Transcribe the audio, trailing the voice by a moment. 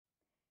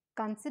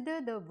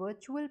Consider the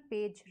virtual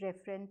page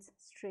reference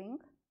string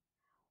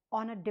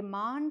on a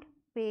demand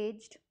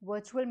paged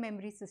virtual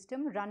memory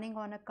system running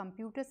on a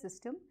computer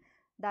system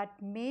that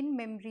main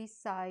memory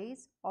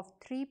size of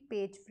 3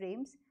 page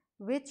frames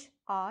which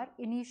are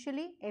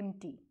initially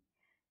empty.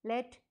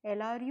 Let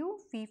LRU,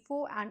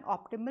 FIFO and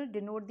optimal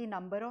denote the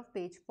number of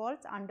page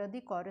faults under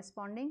the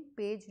corresponding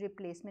page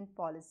replacement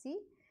policy.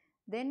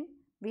 Then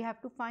we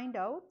have to find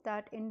out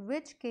that in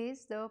which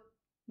case the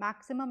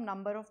maximum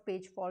number of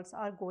page faults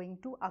are going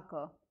to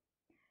occur.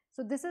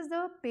 So this is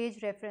the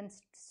page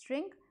reference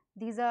string.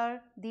 These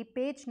are the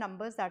page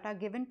numbers that are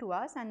given to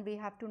us, and we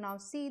have to now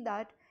see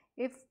that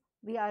if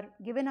we are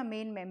given a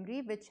main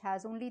memory which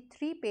has only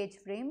 3 page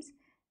frames,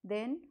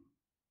 then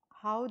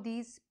how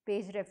these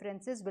page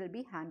references will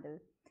be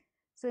handled.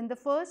 So in the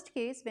first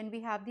case, when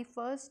we have the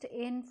first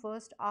in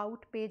first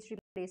out page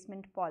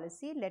replacement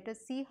policy, let us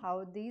see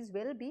how these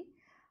will be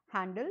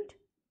handled.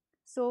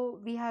 So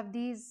we have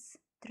these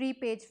 3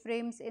 page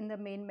frames in the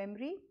main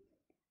memory.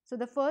 So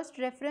the first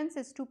reference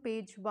is to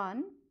page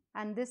 1,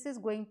 and this is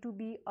going to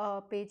be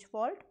a page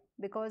fault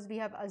because we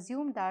have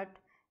assumed that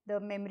the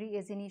memory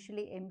is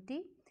initially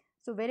empty.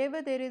 So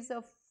wherever there is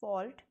a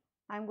fault,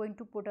 I am going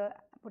to put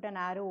an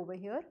arrow over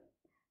here.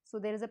 So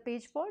there is a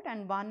page fault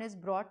and 1 is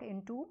brought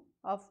into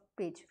a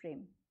page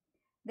frame.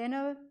 Then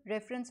a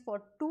reference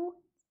for 2,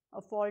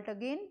 a fault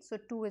again, so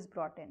 2 is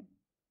brought in.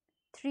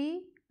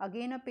 3,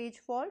 again a page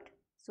fault,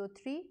 so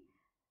 3.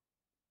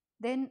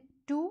 Then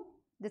 2,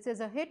 this is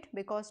a hit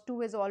because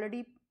 2 is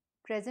already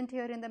present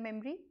here in the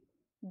memory.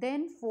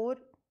 Then 4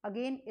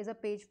 again is a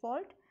page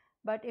fault,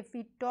 but if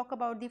we talk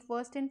about the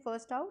first in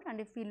first out, and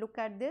if we look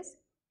at this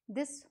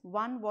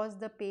 1 was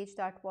the page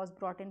that was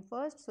brought in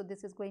first, so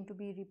this is going to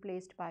be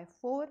replaced by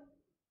 4.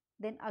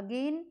 Then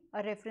again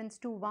a reference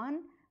to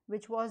 1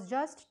 which was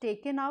just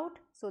taken out,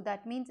 so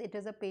that means it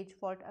is a page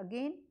fault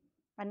again.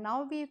 And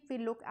now if we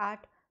look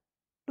at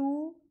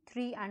 2,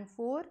 3 and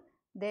 4,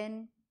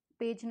 then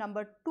page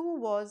number 2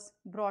 was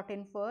brought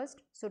in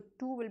first, so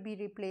 2 will be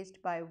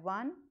replaced by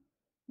 1.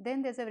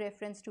 Then there is a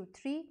reference to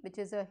 3 which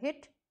is a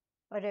hit,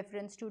 a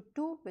reference to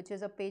 2 which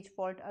is a page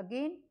fault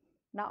again.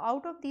 Now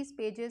out of these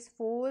pages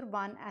 4,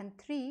 1 and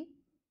 3,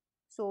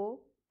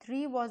 so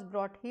 3 was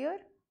brought here,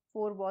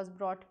 4 was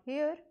brought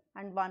here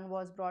and 1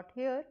 was brought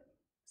here.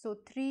 So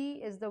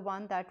 3 is the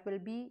one that will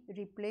be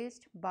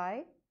replaced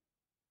by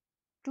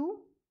 2,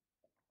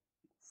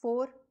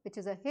 4 which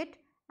is a hit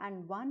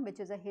and 1 which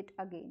is a hit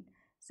again.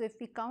 So if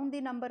we count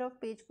the number of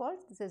page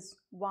faults, this is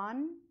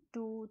 1,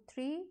 2,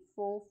 3,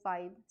 4,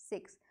 5,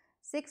 6.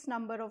 6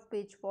 number of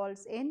page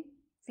faults in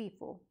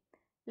FIFO.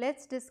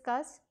 Let's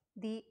discuss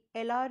the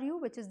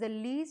LRU, which is the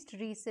least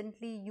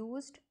recently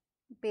used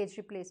page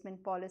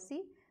replacement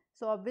policy.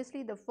 So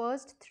obviously the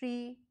first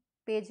 3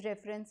 page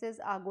references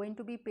are going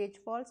to be page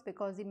faults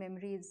because the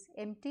memory is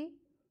empty.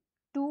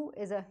 2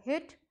 is a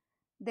hit.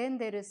 Then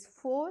there is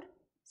 4.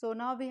 So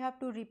now we have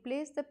to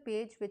replace the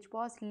page which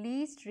was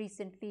least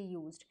recently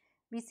used.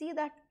 We see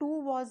that 2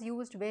 was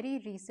used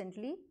very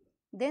recently,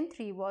 then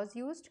 3 was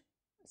used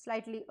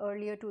slightly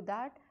earlier to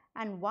that,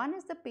 and 1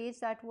 is the page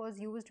that was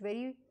used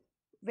very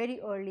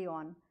early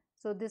on.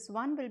 So this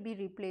 1 will be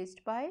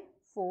replaced by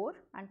 4,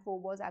 and 4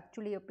 was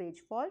actually a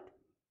page fault.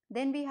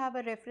 Then we have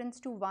a reference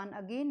to 1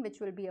 again which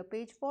will be a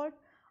page fault.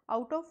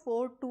 Out of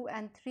 4, 2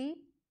 and 3,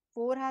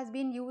 4 has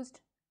been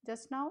used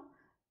just now,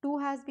 2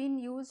 has been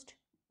used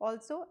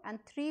also,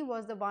 and 3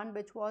 was the one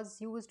which was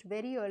used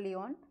very early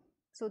on.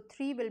 So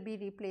 3 will be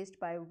replaced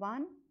by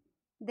 1.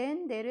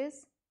 Then there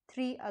is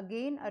 3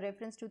 again, a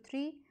reference to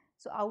 3.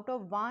 So out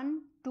of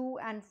 1, 2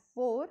 and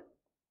 4,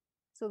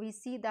 so we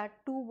see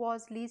that 2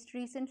 was least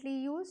recently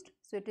used,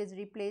 so it is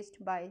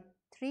replaced by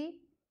 3.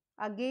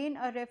 Again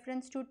a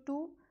reference to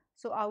 2.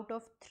 So out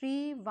of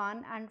 3,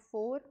 1 and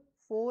 4,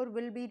 4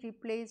 will be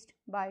replaced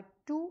by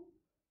 2.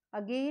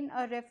 Again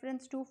a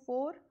reference to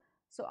 4.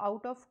 So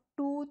out of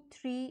 2,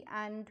 3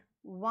 and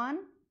 1,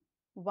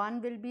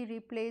 1 will be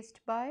replaced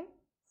by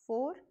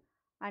 4,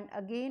 and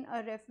again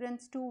a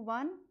reference to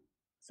 1.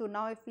 So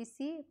now if we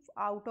see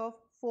out of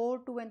 4,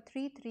 2 and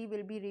 3, 3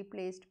 will be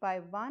replaced by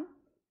 1.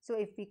 So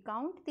if we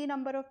count the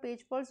number of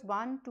page faults,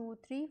 1, 2,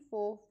 3,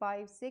 4,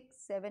 5, 6,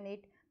 7,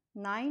 8,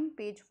 9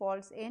 page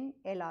faults in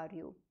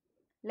LRU.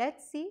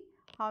 Let's see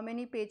how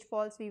many page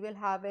faults we will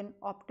have in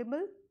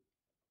optimal.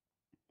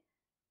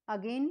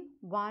 Again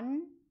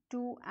 1,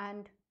 2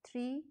 and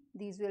 3,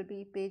 these will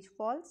be page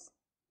faults.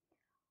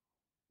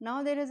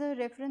 Now there is a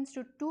reference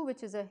to 2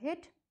 which is a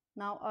hit.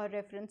 Now a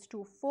reference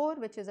to 4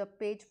 which is a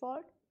page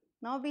fault.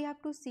 Now we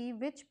have to see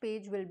which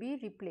page will be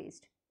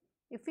replaced.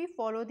 If we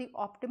follow the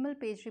optimal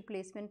page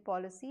replacement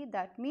policy,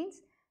 that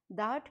means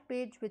that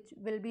page which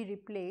will be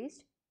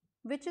replaced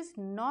which is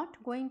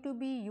not going to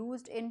be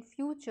used in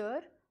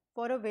future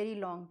for a very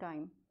long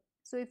time.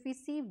 So if we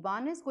see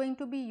 1 is going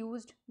to be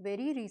used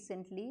very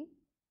recently,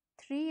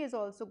 3 is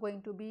also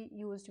going to be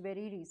used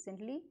very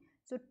recently.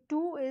 So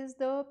 2 is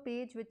the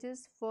page which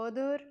is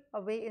further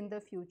away in the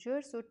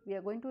future. So we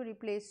are going to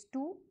replace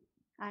 2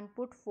 and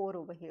put 4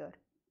 over here.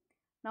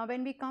 Now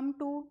when we come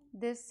to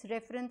this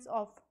reference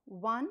of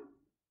 1,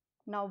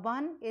 Now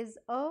 1 is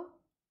a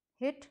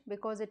hit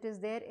because it is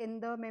there in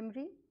the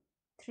memory.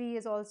 3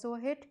 is also a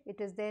hit,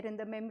 it is there in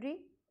the memory.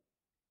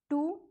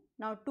 2,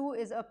 now 2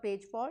 is a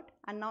page fault,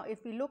 and now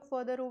if we look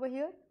further over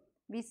here,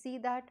 we see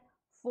that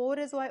 4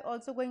 is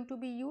also going to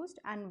be used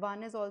and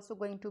 1 is also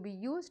going to be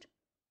used.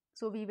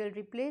 So we will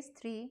replace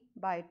 3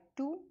 by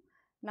 2.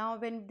 Now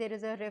when there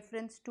is a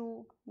reference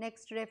to,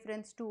 next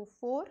reference to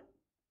 4,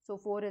 so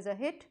 4 is a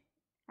hit,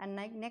 and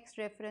next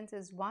reference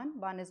is 1,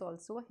 1 is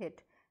also a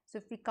hit. So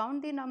if we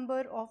count the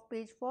number of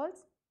page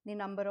faults, the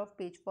number of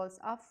page faults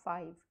are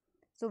 5.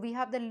 So we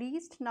have the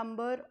least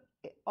number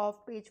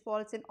of page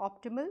faults in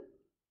optimal,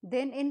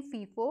 then in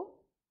FIFO,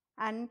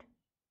 and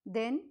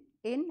then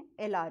in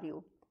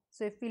LRU.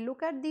 So if we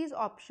look at these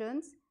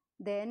options,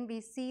 then we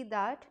see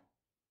that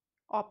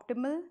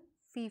optimal,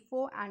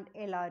 FIFO and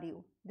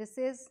LRU. This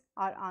is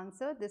our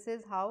answer. This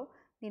is how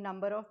the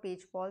number of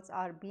page faults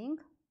are being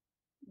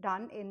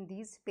done in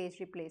these page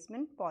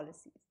replacement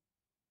policies.